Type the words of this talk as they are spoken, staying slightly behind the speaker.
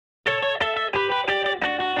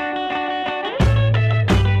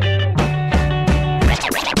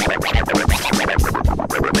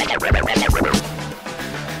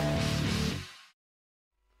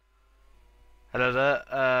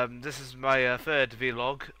this is my third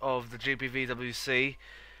vlog of the GPVWC.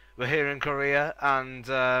 We're here in Korea, and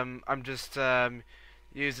I'm just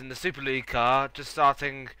using the Superleague car, just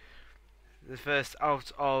starting the first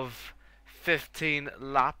out of 15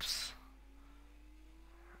 laps.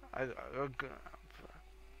 I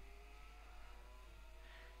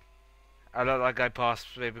let that guy pass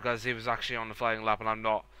me because he was actually on the flying lap and I'm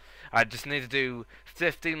not. I just need to do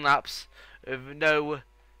 15 laps with no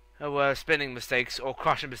spinning mistakes or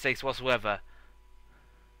crashing mistakes whatsoever.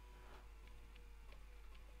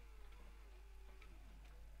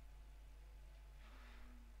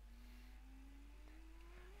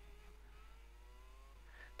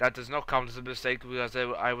 That does not count as a mistake because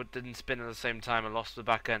I didn't spin at the same time and lost the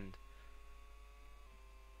back end.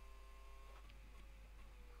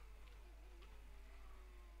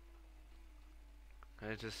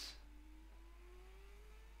 I just...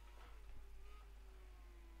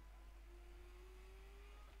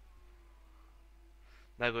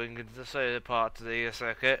 Now going into the third part of the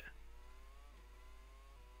circuit.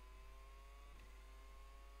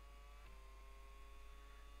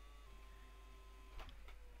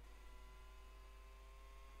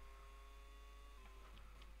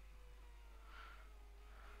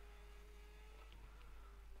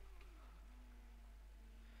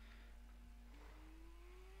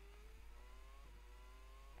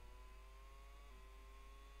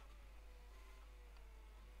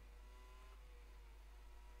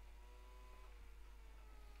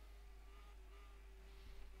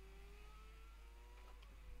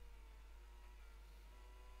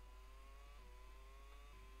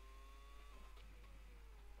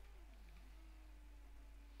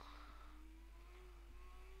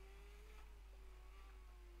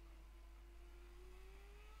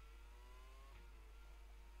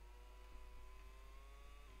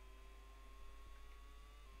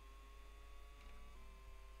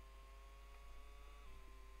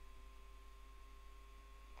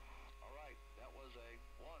 That was a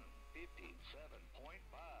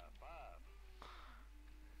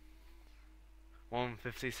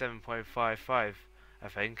 157.55. 157.55, I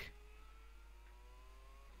think.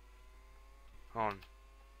 On.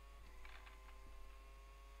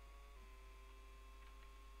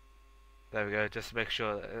 There we go, just to make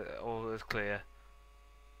sure that all is clear.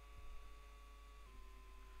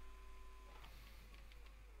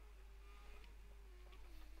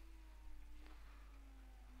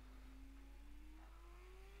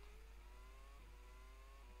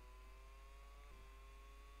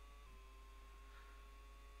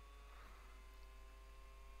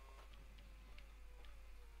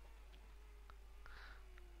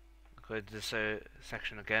 Go to this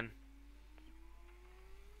section again.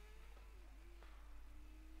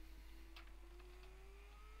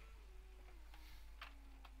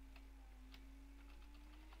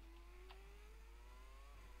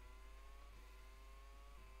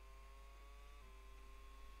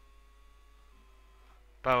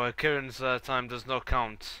 By the way, Kieran's time does not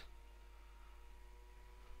count.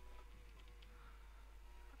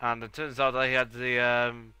 And it turns out that he had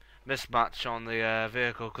the mismatch on the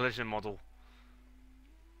vehicle collision model.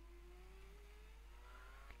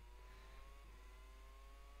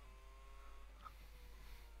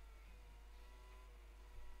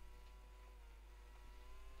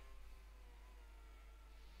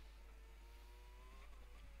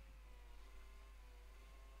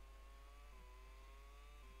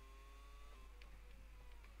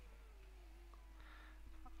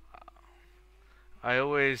 I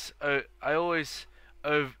always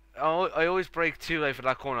brake too late for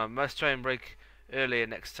that corner. I must try and brake earlier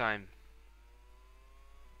next time.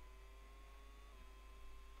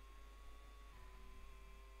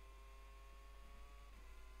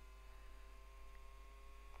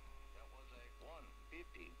 That was a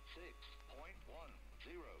 156.10.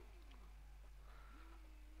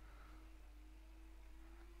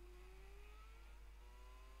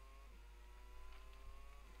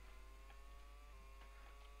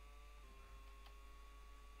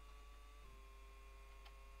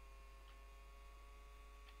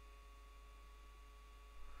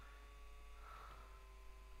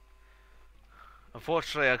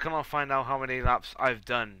 Unfortunately, I cannot find out how many laps I've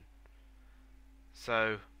done.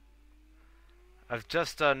 So, I've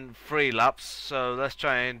just done 3 laps, so let's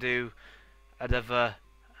try and do another,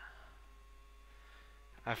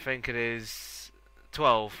 I think it is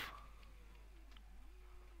 12.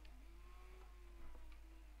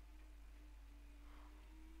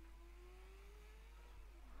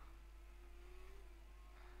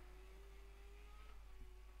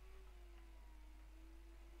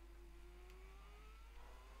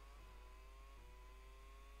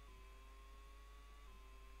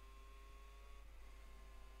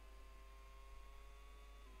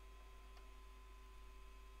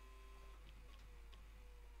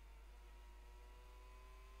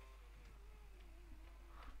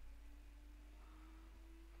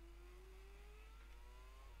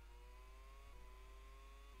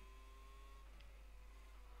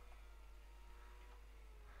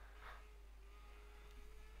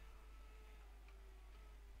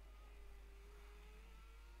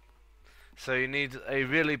 So you need a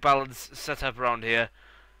really balanced setup around here.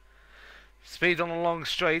 Speed on the long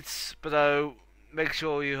straights, but make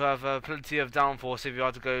sure you have plenty of downforce if you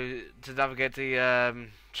have to go to navigate the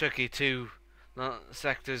tricky two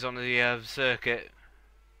sectors on the circuit.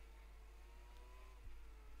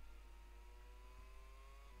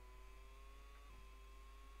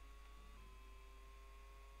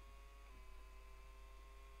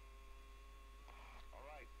 All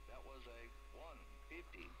right, that was a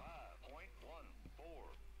 1:55.14.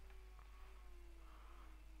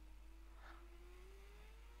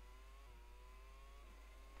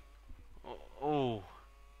 Oh,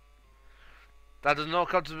 that does not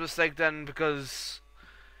count as a mistake then, because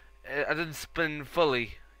I didn't spin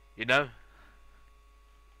fully, you know.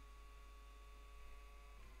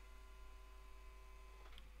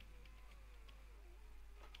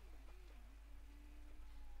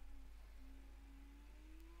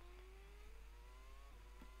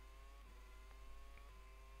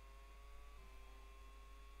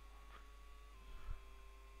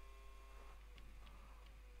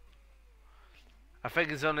 I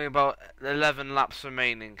think it's only about 11 laps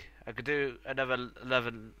remaining. I could do another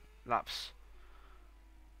 11 laps.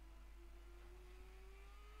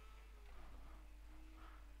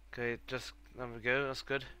 Okay, just there we go. That's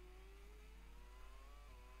good.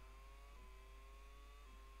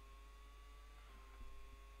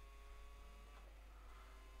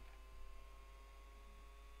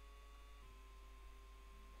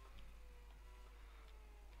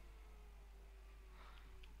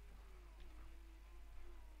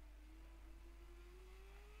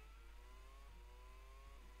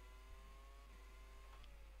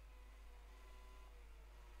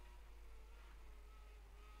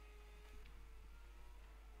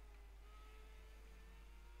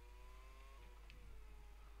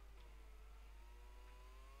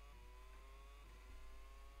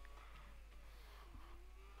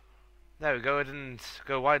 There we go. I didn't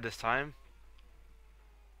go wide this time.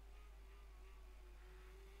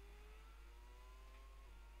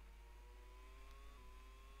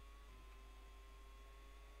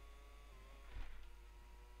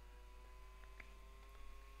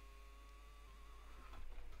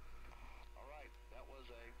 All right, that was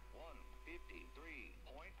a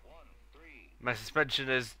 1:53.13. My suspension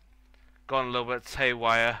has gone a little bit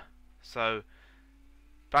haywire, so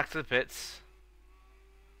back to the pits.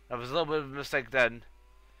 That was a little bit of a mistake then.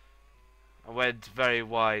 I went very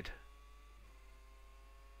wide.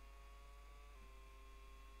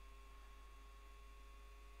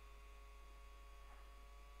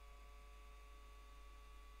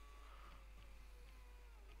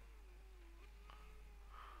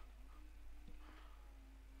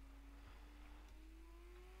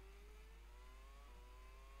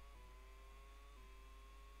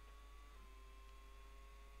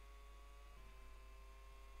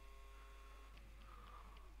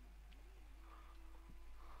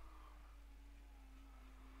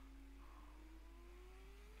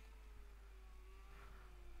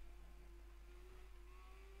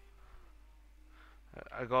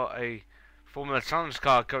 I got a Formula Challenge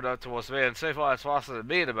car coming out towards me, and so far it's faster than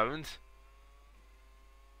me at the moment.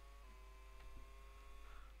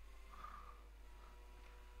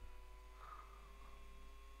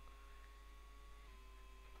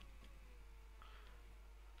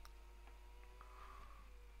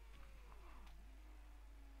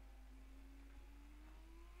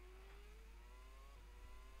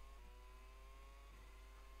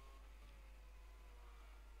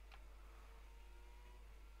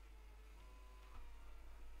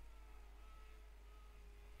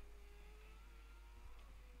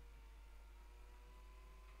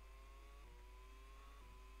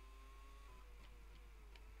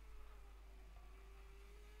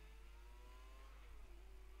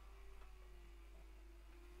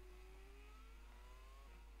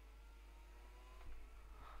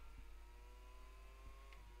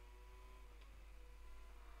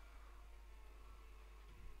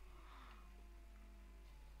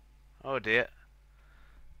 Oh dear.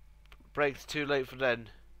 Brakes too late for then.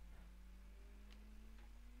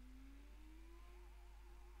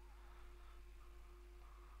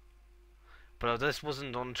 But this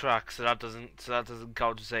wasn't on track, so that doesn't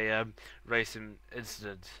count as a racing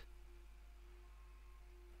incident.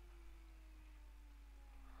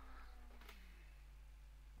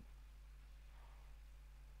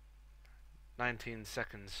 19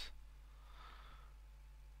 seconds.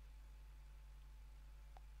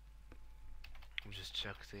 Let me just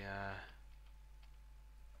check the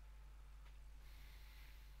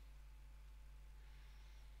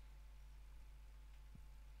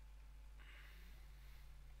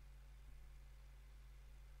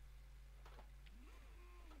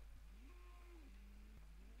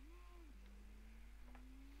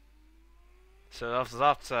So after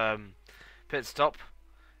that pit stop,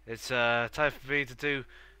 it's time for me to do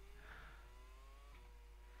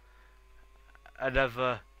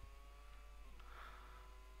another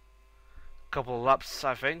couple of laps.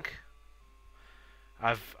 I think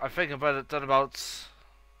I think I've done about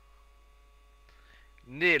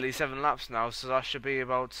nearly 7 laps now, so that should be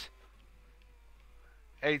about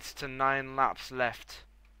 8 to 9 laps left.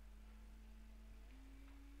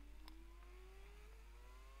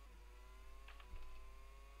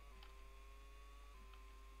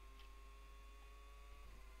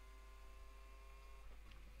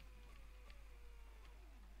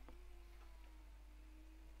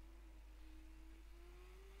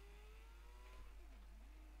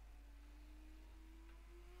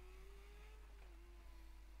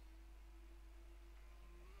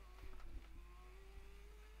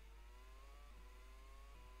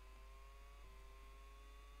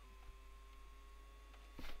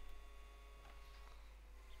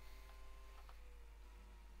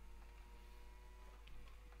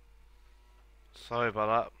 Sorry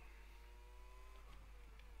about that.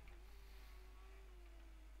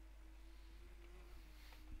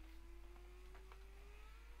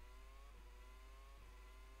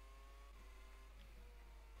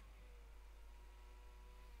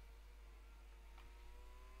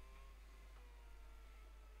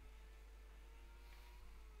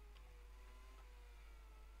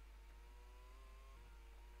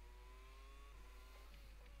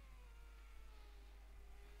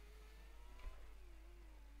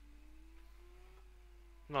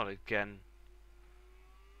 Not again.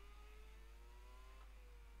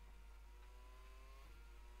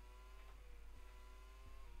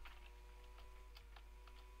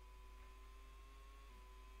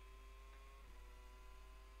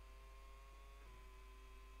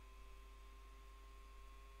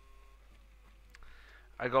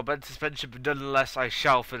 I got bent suspension, but nonetheless I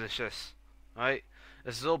shall finish this. Alright?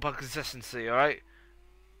 This is all about consistency, alright?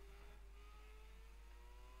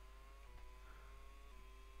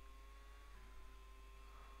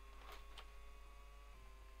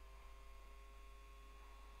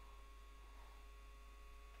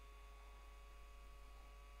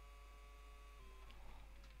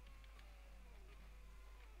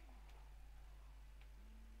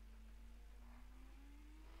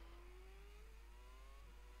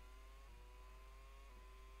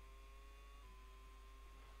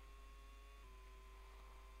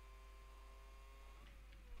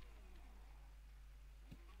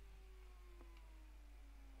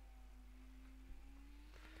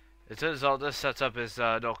 It turns out this setup is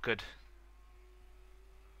not good.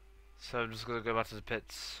 So I'm just gonna go back to the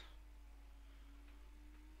pits.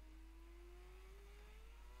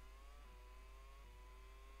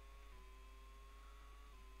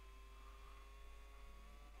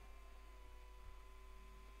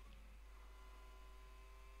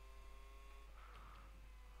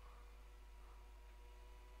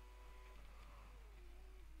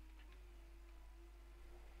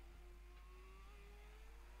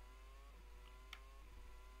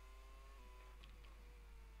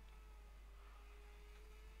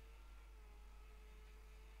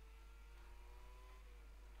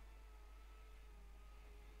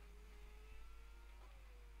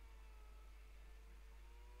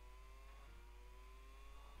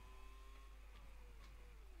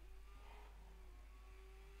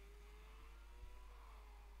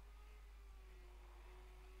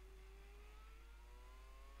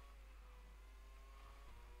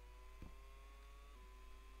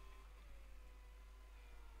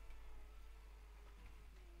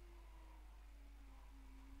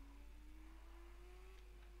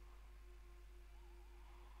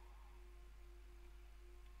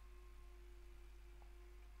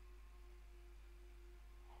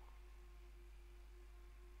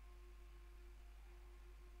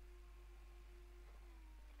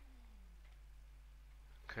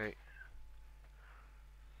 Okay.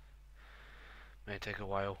 May take a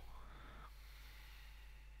while.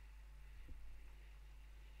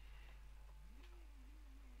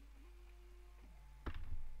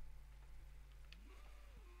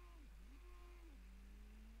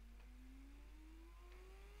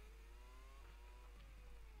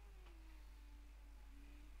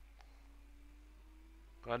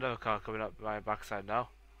 Got another car coming up my backside now.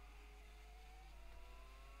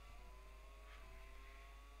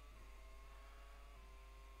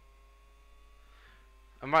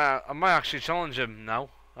 I might actually challenge him now,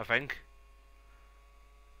 I think.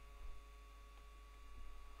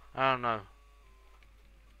 I don't know.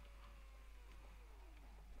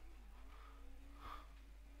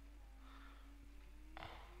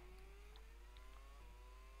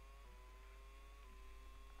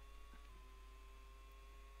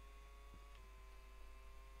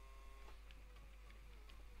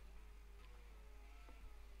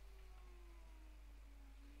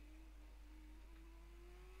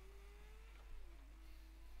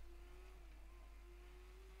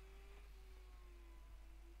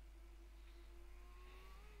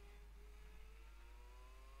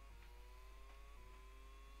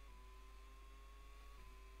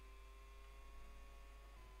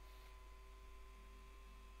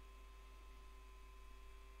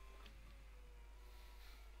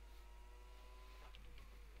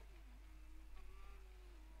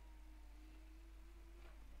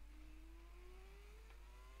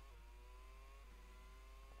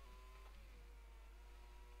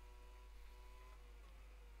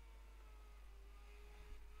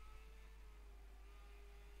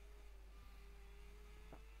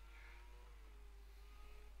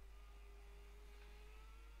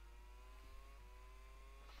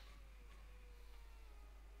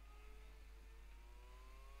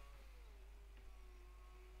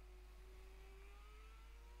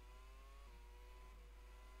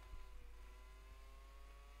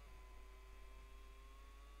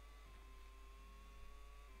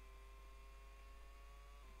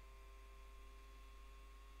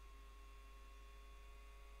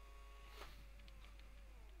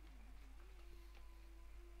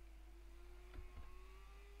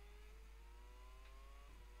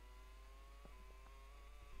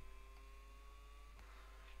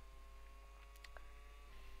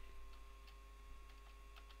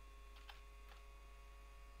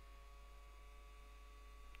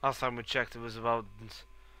 Last time we checked, it was about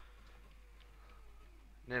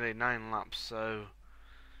nearly 9 laps. So,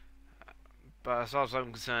 but as far as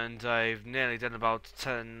I'm concerned, I've nearly done about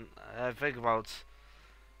 10. I think about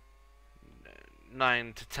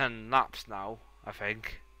 9 to 10 laps now. I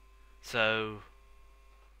think so.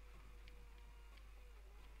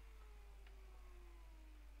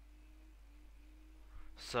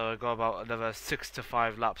 So I got about another 6 to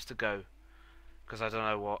 5 laps to go, because I don't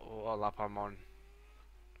know what lap I'm on.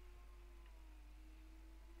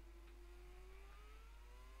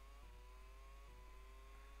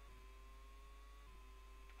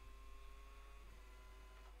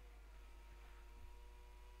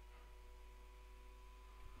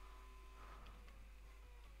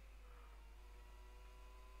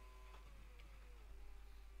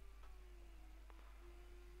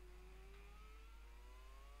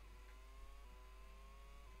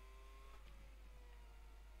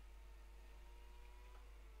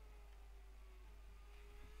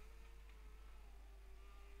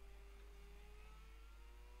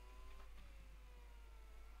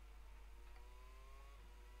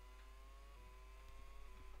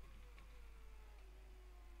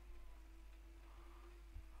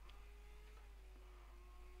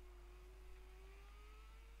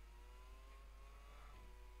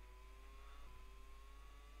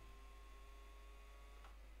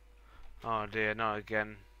 Oh dear, not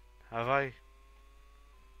again. Have I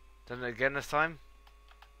done it again this time?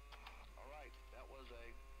 Alright, that was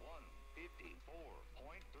a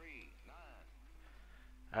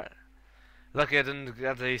 154.39. Lucky I didn't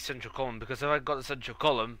get the central column, because if I got the central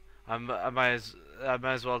column, I might as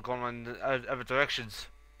well have gone in other directions.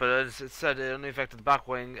 But as it said, it only affected the back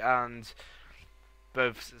wing and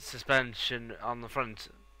both suspension on the front.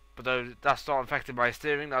 But though that's not affected by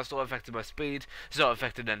steering, that's not affected by speed, it's not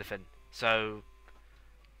affected anything. So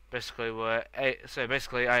basically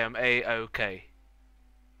I am A-OK.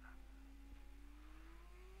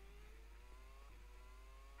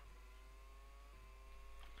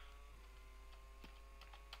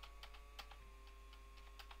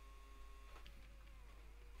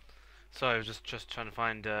 So I was just trying to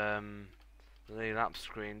find the lap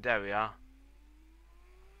screen. There we are.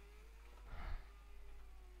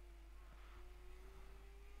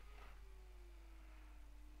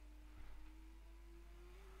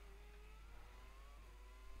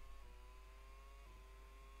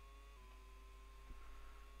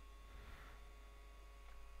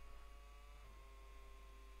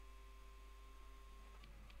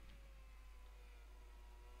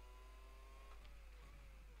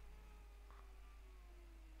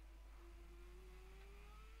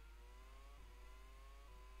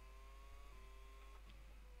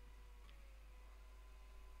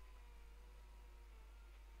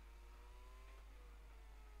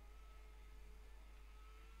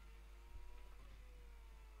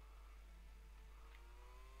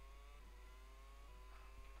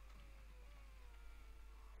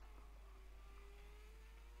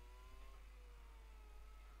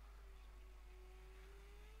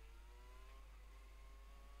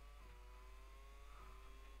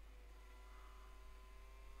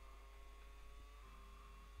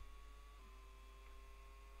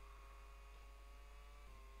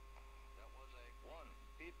 That was a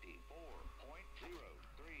 154.03.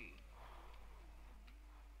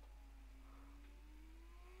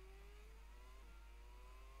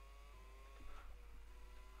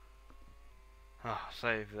 Ah,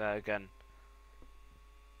 save there again.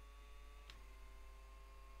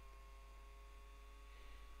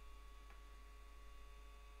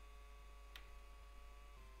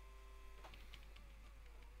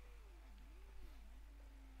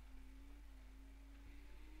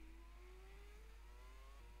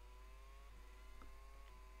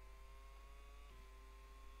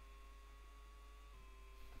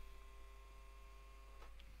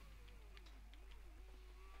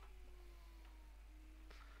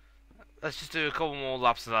 Let's just do a couple more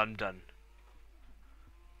laps and I'm done.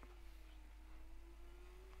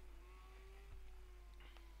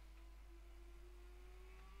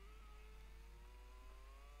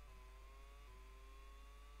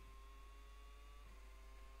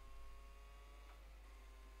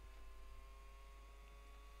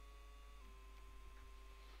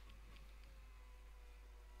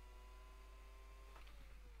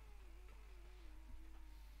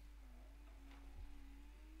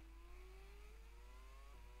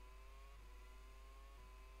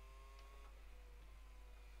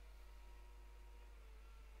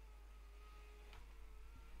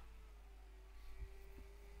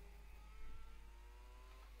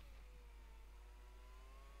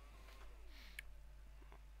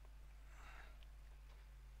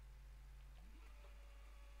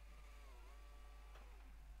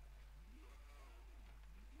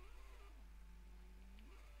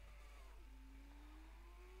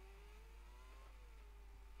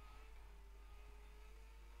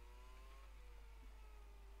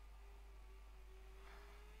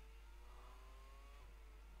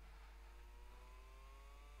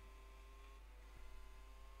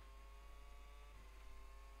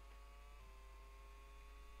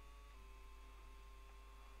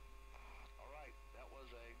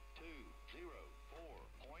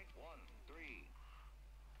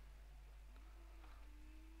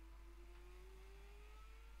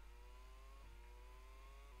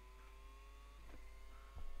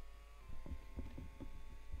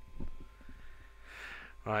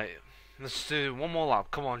 Right, let's do one more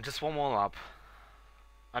lap. Come on, just one more lap.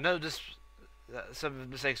 I know some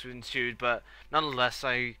mistakes were ensued, but nonetheless,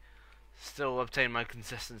 I still obtained my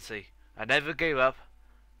consistency. I never gave up.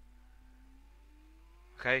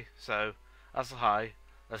 Okay, so that's the high.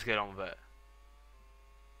 Let's get on with it.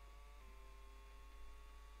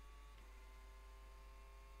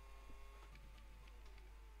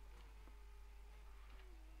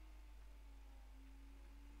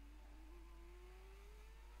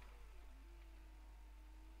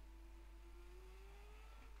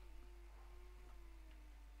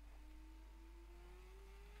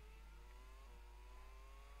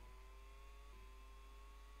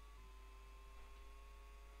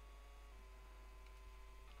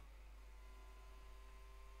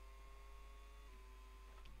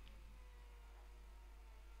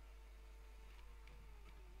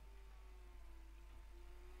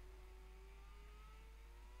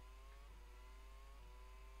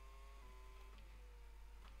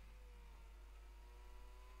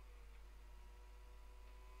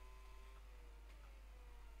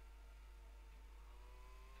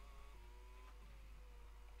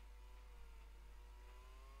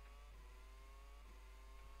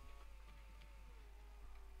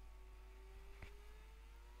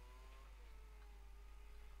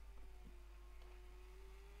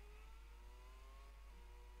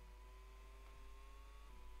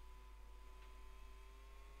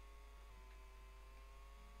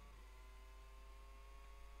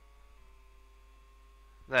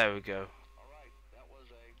 There we go. All right, that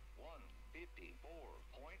was a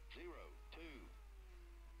 1:54.02.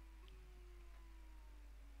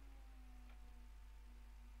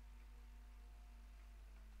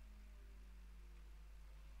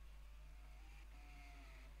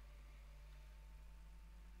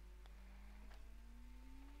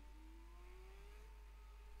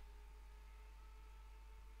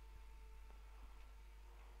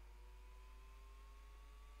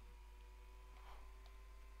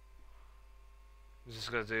 I'm just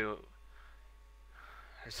gonna do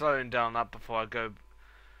slowing down that before I go.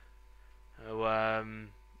 Right,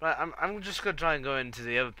 I'm just gonna try and go into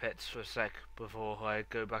the other pits for a sec before I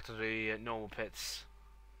go back to the normal pits.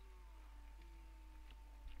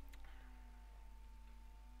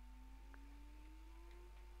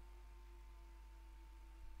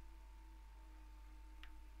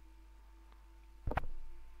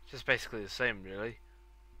 Just basically the same, really.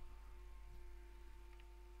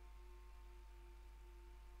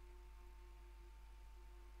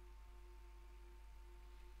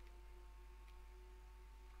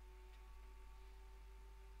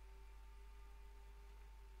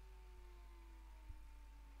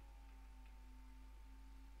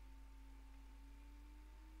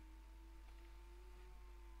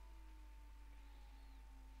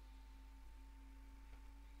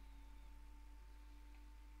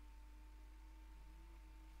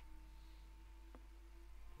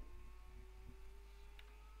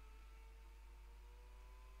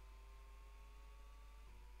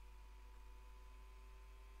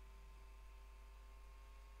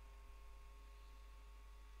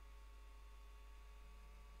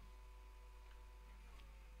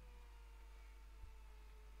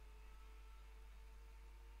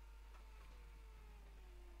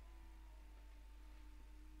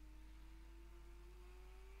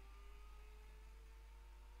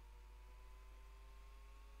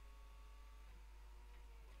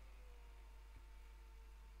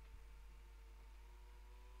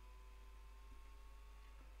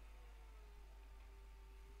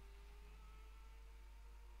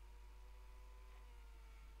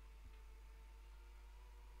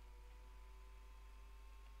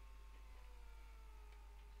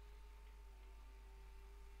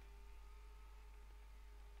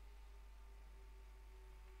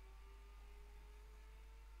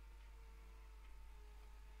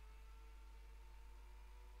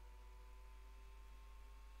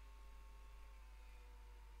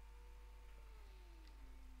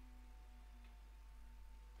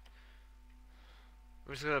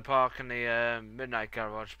 I'm just gonna park in the midnight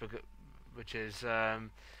garage, which is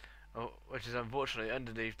which is unfortunately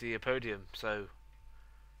underneath the podium. So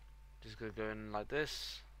just gonna go in like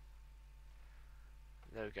this.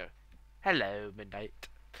 There we go. Hello, midnight.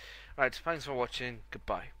 Right, thanks for watching.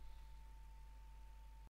 Goodbye.